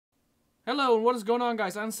Hello, and what is going on,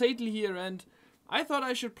 guys? I'm Sadly here, and I thought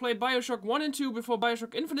I should play BioShock 1 and 2 before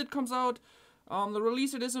BioShock Infinite comes out. The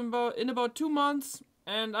release date is in about 2 months,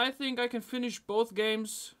 and I think I can finish both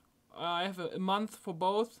games. I have a month for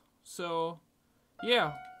both, so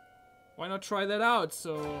yeah. Why not try that out?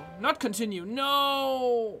 So, not continue.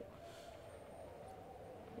 No!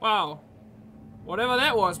 Wow. Whatever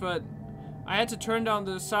that was, but I had to turn down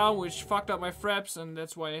the sound, which fucked up my fraps, and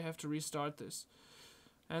that's why I have to restart this.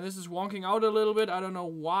 And this is wonking out a little bit. I don't know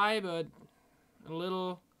why, but a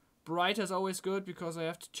little brighter is always good because I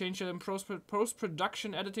have to change it in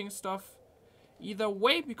post-production editing stuff. Either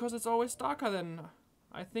way, because it's always darker than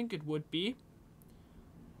I think it would be.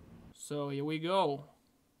 So here we go.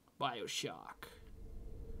 BioShock.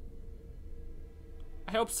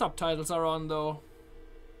 I hope subtitles are on though.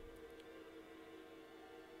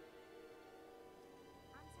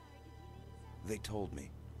 They told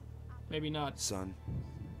me. Maybe not. Son,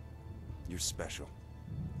 you're special.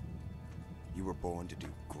 You were born to do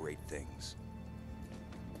great things.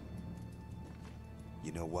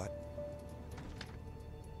 You know what?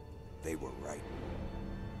 They were right.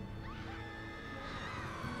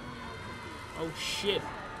 Oh shit.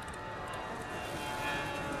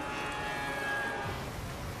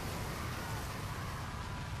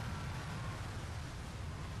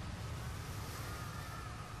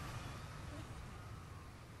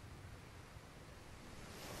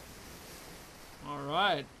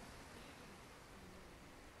 Alright.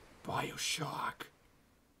 BioShock.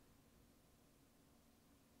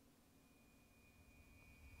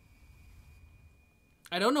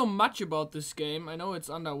 I don't know much about this game. I know it's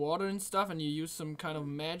underwater and stuff and you use some kind of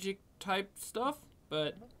magic type stuff,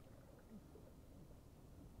 but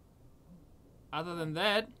other than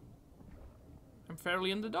that, I'm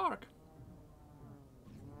fairly in the dark.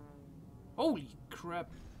 Holy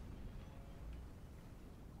crap.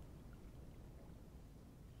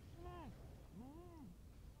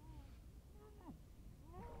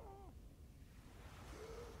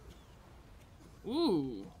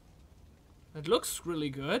 Ooh. That looks really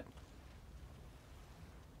good.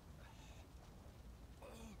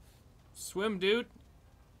 Swim, dude.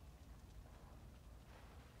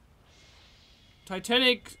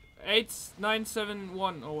 Titanic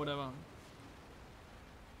 8971 or whatever.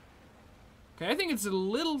 Okay, I think it's a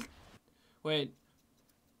little... Wait.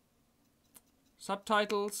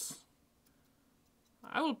 Subtitles.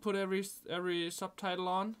 I will put every subtitle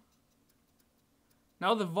on.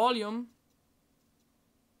 Now the volume.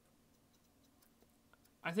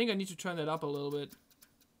 I think I need to turn that up a little bit.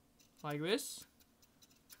 Like this.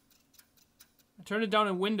 I turned it down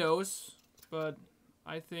in Windows, but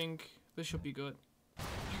I think this should be good.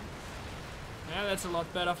 Yeah, that's a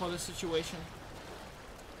lot better for this situation.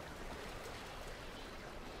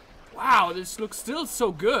 Wow, this looks still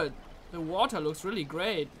so good. The water looks really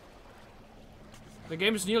great. The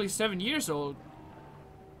game is nearly 7 years old.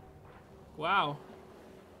 Wow.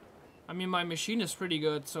 I mean, my machine is pretty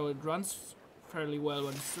good, so it runs fairly well,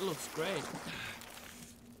 but it still looks great.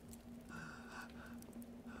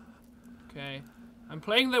 Okay. I'm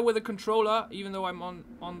playing that with a controller, even though I'm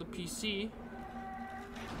on the PC.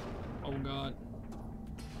 Oh god.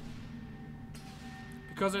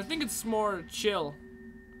 Because I think it's more chill.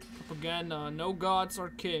 Propaganda. No gods or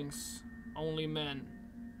kings. Only men.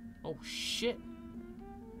 Oh shit.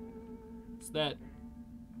 What's that?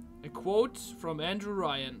 A quote from Andrew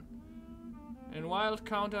Ryan. In Wild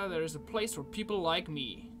Counter, there is a place for people like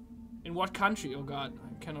me. In what country? Oh god,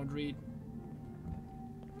 I cannot read.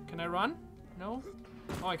 Can I run? No?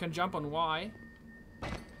 Oh, I can jump on Y.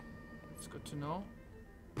 That's good to know.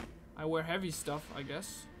 I wear heavy stuff, I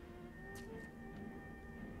guess.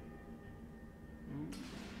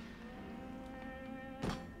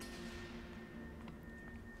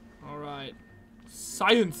 Alright.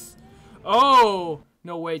 Science! Oh!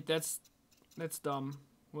 No, wait, that's dumb.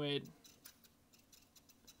 Wait.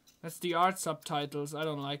 That's the art subtitles. I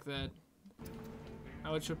don't like that.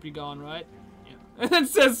 Now it should be gone, right? Yeah. It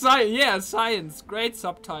says science. Yeah, science. Great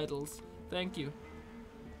subtitles. Thank you.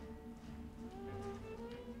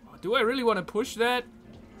 Oh, do I really want to push that?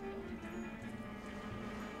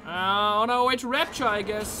 On our way to Rapture, I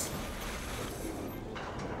guess.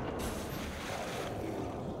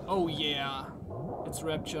 Oh yeah. It's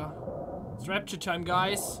Rapture. It's Rapture time,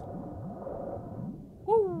 guys.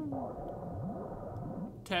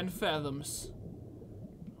 10 fathoms.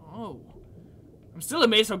 Oh. I'm still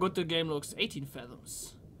amazed how good the game looks. 18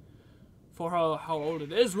 fathoms. For how old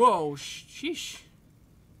it is. Whoa, sheesh.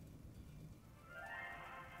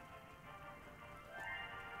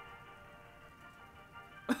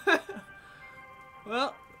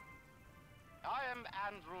 Well. I am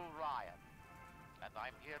Andrew Ryan, and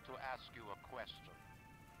I'm here to ask you a question.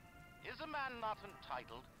 Is a man not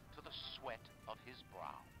entitled to the sweat of his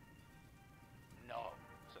brow? No,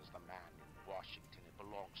 says the man in Washington, it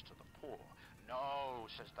belongs to the poor.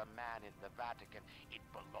 No, says the man in the Vatican, it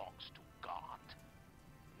belongs to God.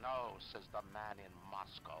 No, says the man in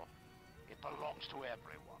Moscow, it belongs to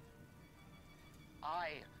everyone.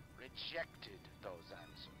 I rejected those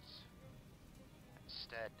answers.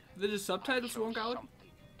 Instead, Did the subtitles I chose work out?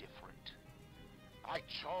 something different. I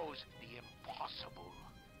chose the impossible.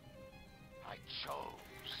 I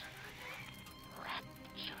chose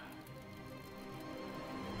Rapture.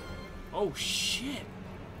 Oh shit!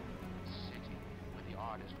 A city where the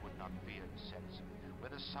artist would not fear the censor, where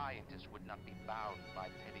the scientist would not be bound by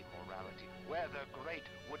petty morality, where the great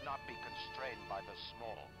would not be constrained by the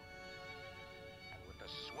small. And with the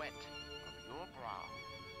sweat of your brow,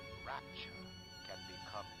 Rapture can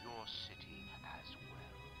become your city as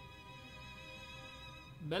well.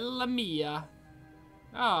 Bella mia.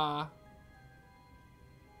 Ah.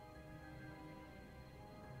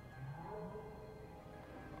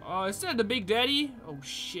 Oh, is that the Big Daddy? Oh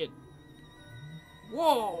shit.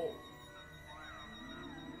 Whoa!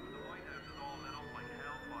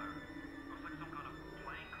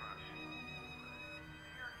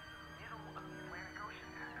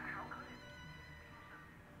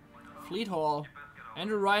 Fleet Hall.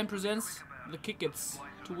 Andrew Ryan presents The Kick-Its.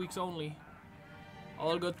 2 weeks only.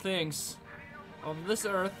 All good things of this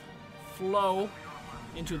earth flow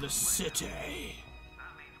into the city.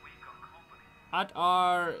 At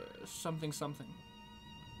our something something.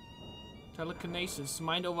 Telekinesis,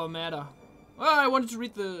 mind over matter. Oh, I wanted to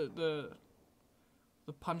read the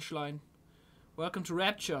punchline. Welcome to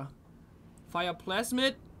Rapture. Fire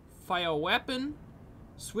plasmid, fire weapon,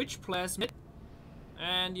 switch plasmid,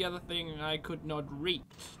 and the other thing I could not read.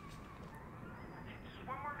 Just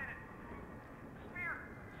one more minute.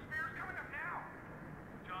 Spear's coming up now.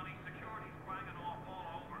 Johnny, security's banging off all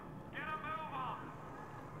over. Get a move on.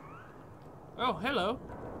 Oh, hello.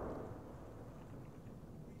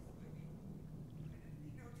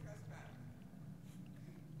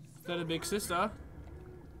 Is that a big sister?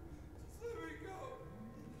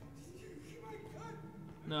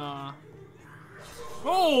 Nah.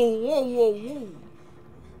 Oh, whoa, whoa, whoa.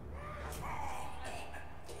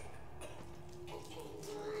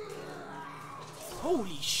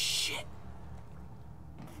 Holy shit.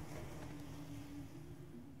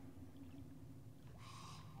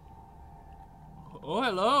 Oh,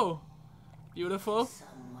 hello. Beautiful.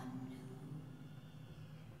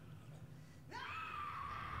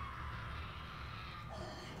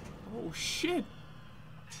 Oh shit.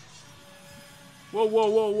 Whoa, whoa,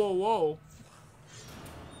 whoa, whoa, whoa.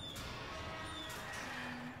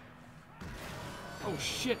 Oh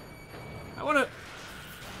shit. I wanna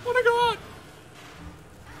go out.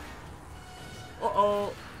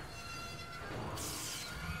 Uh-oh.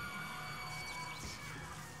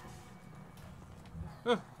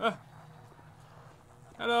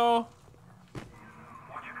 Hello. Would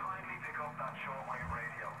you kindly pick up that shortwave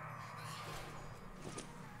radio?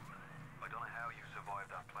 I don't know how you survived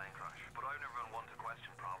that plane crash, but I've never been one to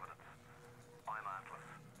question Providence. I'm Atlas,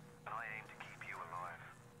 and I aim to keep you alive.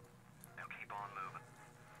 Now keep on moving.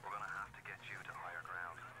 We're gonna have to get you to higher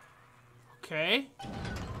ground. Okay.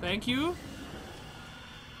 Thank you.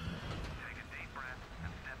 Take a deep breath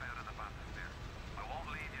and step out of the bathysphere. I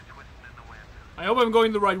won't leave you twisting in the wind. I hope I'm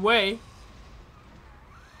going the right way.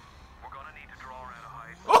 We're gonna need to draw out a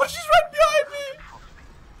hide. Oh, she's right behind me. Trust me.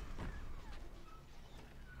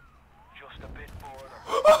 Just a bit further.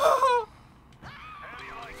 How do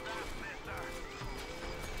you like that, mister?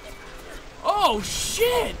 Oh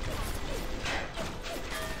shit.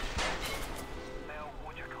 Now,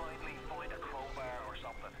 would you kindly find a crowbar or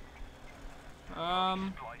something?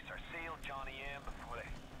 Splicer, seal Johnny in before they...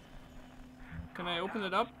 Can I open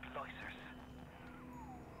it up? Splicers.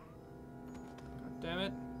 God damn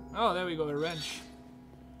it. Oh, there we go, a wrench.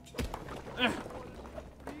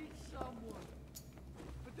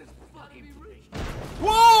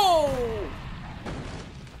 Whoa!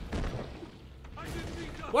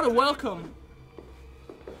 What a welcome.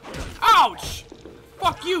 Ouch!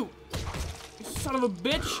 Fuck you! You son of a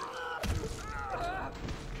bitch!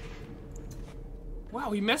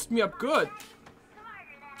 Wow, he messed me up good.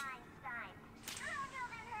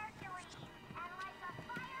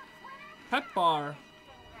 Pet bar.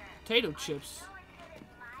 Potato chips.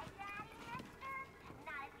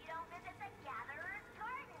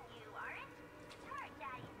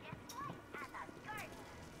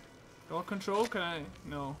 Door control? Can I?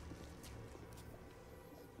 No.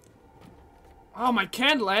 Oh, my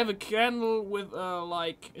candle. I have a candle with,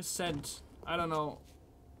 like, a scent. I don't know.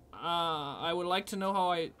 I would like to know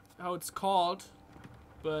how it's called.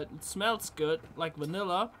 But it smells good, like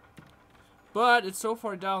vanilla. But it's so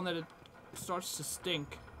far down that it starts to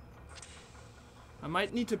stink. I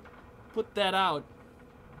might need to put that out.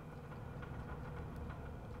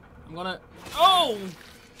 I'm gonna... Oh!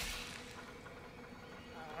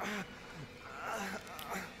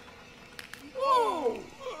 Whoa!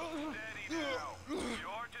 Steady now.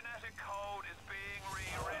 Your genetic code is being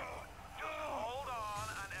rewritten. Just hold on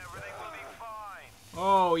and everything will be fine.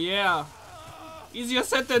 Oh, yeah. Easier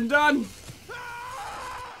said than done.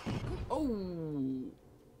 Oh.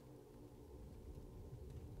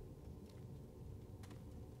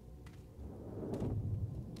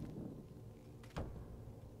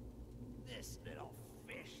 This little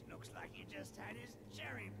fish looks like he just had his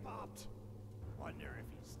cherry popped. Wonder if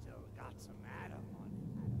he's still got some Adam on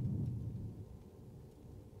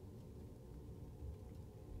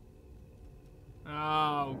him.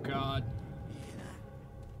 Oh, God.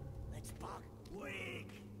 Let's buck wig.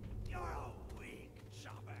 You're a wig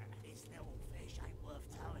shopper. This little fish ain't worth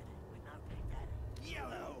towing with no big daddy.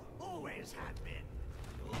 Yellow always have been.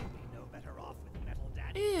 You'll be no better off with metal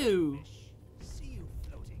daddy. Ew. Fish. See you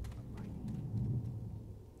floating from my...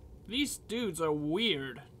 These dudes are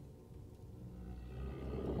weird.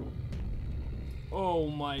 Oh,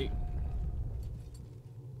 my...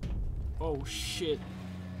 Oh, shit.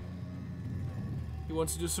 He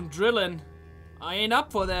wants to do some drilling. I ain't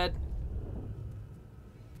up for that.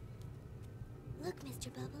 Look,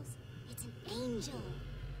 Mr. Bubbles, it's an angel.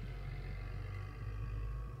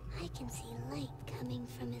 I can see light coming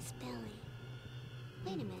from his belly.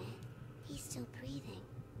 Wait a minute, he's still breathing.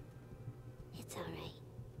 It's all right.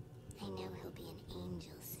 I know he'll be an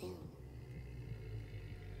angel soon.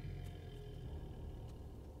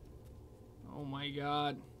 Oh my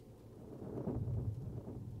God.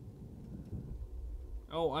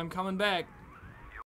 Oh, I'm coming back.